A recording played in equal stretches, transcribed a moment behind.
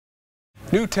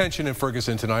New tension in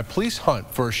Ferguson tonight. Police hunt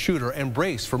for a shooter and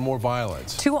brace for more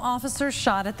violence. 2 officers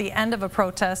shot at the end of a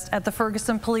protest at the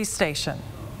Ferguson police station.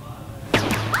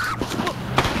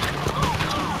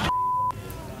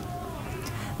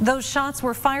 Those shots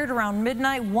were fired around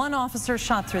midnight. 1 officer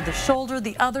shot through the shoulder,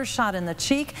 the other shot in the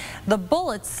cheek. The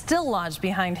bullet still lodged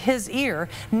behind his ear.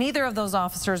 Neither of those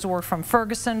officers were from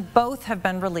Ferguson. Both have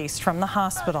been released from the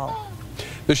hospital.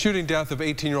 The shooting death of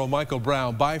 18-year-old Michael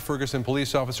Brown by Ferguson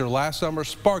police officer last summer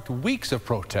sparked weeks of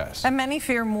protests. And many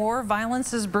fear more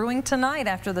violence is brewing tonight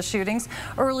after the shootings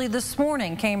early this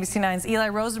morning. KMBC-9's Eli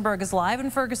Rosenberg is live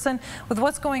in Ferguson with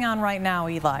what's going on right now.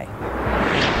 Eli.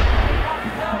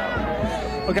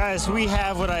 Well, guys, we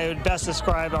have what I would best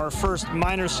describe our first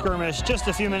minor skirmish just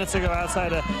a few minutes ago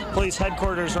outside of police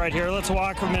headquarters right here. Let's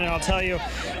walk for a minute. I'll tell you,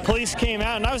 police came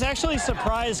out, and I was actually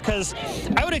surprised because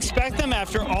I would expect them,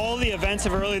 after all the events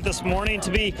of early this morning,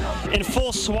 to be in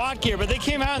full SWAT gear, but they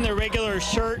came out in their regular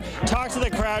shirt, talked to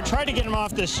the crowd, tried to get them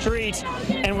off the street,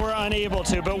 and were unable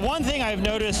to. But one thing I've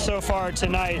noticed so far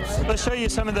tonight, let's show you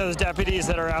some of those deputies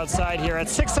that are outside here. At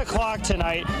 6 o'clock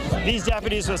tonight, these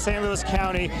deputies with St. Louis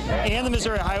County and the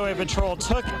Missouri Highway Patrol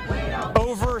took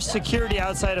over security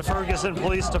outside of Ferguson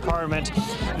Police Department.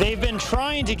 They've been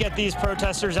trying to get these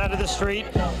protesters out of the street.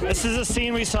 This is a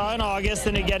scene we saw in August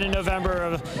and again in November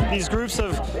of these groups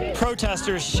of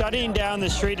protesters shutting down the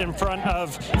street in front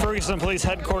of Ferguson Police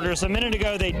Headquarters. A minute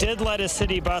ago, they did let a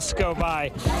city bus go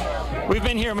by. We've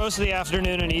been here most of the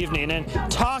afternoon and evening, and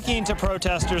talking to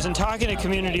protesters and talking to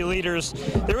community leaders,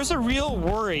 there was a real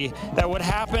worry that what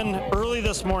happened early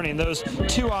this morning, those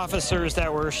 2 officers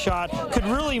that were shot, could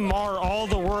really mar all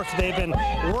the work they've been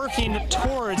working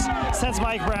towards since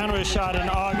Mike Brown was shot in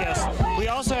August. We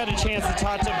also had a chance to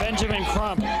talk to Benjamin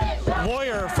Crump,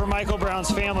 lawyer for Michael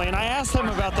Brown's family, and I asked them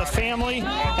about the family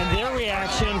and their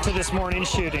reaction to this morning's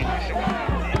shooting.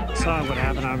 Saw what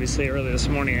happened obviously early this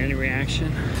morning. Any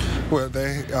reaction? Well,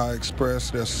 they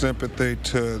expressed their sympathy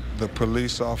to the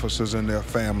police officers and their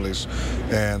families,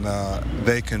 and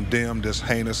they condemned this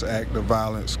heinous act of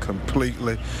violence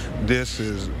completely. This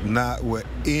is not what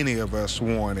any of us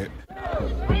wanted.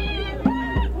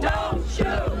 Don't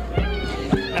shoot!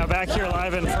 Now back here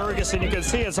live in Ferguson, you can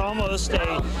see it's almost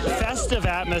a festive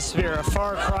atmosphere, a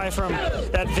far cry from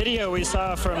that video we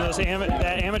saw from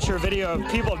that amateur video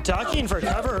of people ducking for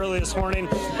cover early this morning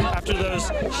after those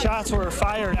shots were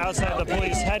fired outside the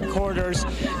police headquarters.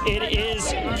 It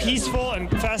is peaceful and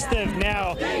festive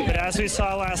now, but as we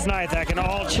saw last night, that can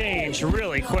all change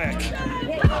really quick.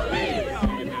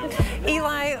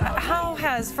 Eli, how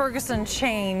has Ferguson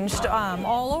changed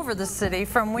all over the city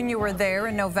from when you were there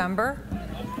in November?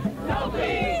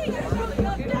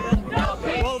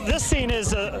 Well, this scene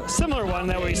is a similar one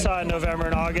that we saw in November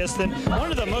and August, and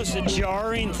one of the most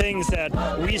jarring things that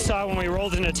we saw when we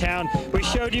rolled into town, we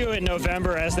showed you in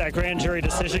November as that grand jury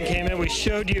decision came in, we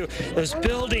showed you those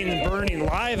buildings burning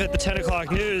live at the 10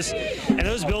 o'clock news, and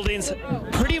those buildings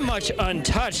pretty much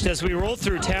untouched. As we rolled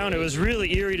through town, it was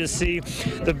really eerie to see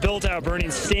the built-out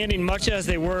burnings standing much as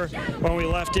they were when we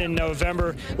left in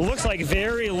November. It looks like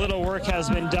very little work has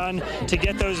been done to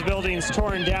get those buildings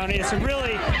torn down. It's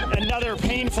really another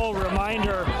painful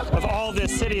reminder of all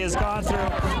this city has gone through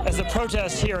as the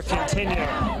protests here continue.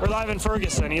 We're live in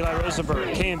Ferguson. Eli Rosenberg,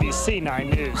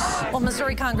 KMBC-9 News. Well,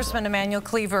 Missouri Congressman Emanuel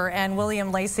Cleaver and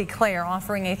William Lacey Clay are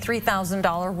offering a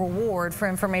 $3,000 reward for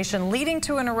information leading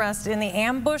to an arrest in the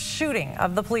ambush shooting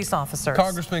of the police officers.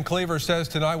 Congressman Cleaver says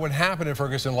tonight what happened in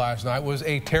Ferguson last night was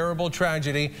a terrible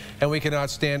tragedy, and we cannot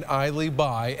stand idly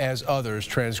by as others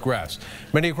transgress.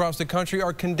 Many across the country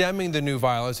are condemning the new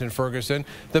violence in Ferguson.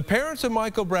 The parents of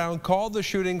Michael Brown called the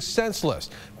shooting senseless.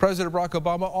 President Barack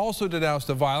Obama also denounced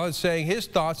the violence, saying his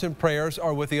thoughts and prayers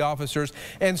are with the officers,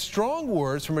 and strong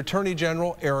words from Attorney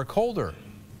General Eric Holder.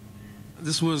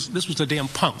 This was a damn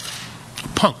punk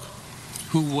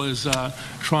who was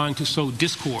trying to sow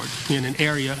discord in an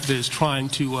area that is trying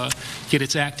to get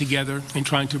its act together and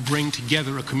trying to bring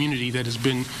together a community that has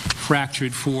been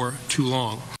fractured for too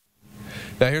long.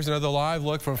 Now here's another live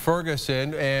look from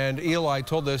Ferguson, and Eli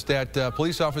told us that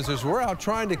police officers were out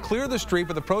trying to clear the street,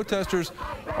 but the protesters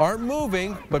aren't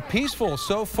moving, but peaceful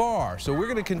so far. So we're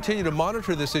going to continue to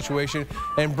monitor this situation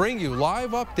and bring you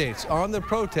live updates on the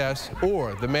protests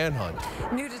or the manhunt.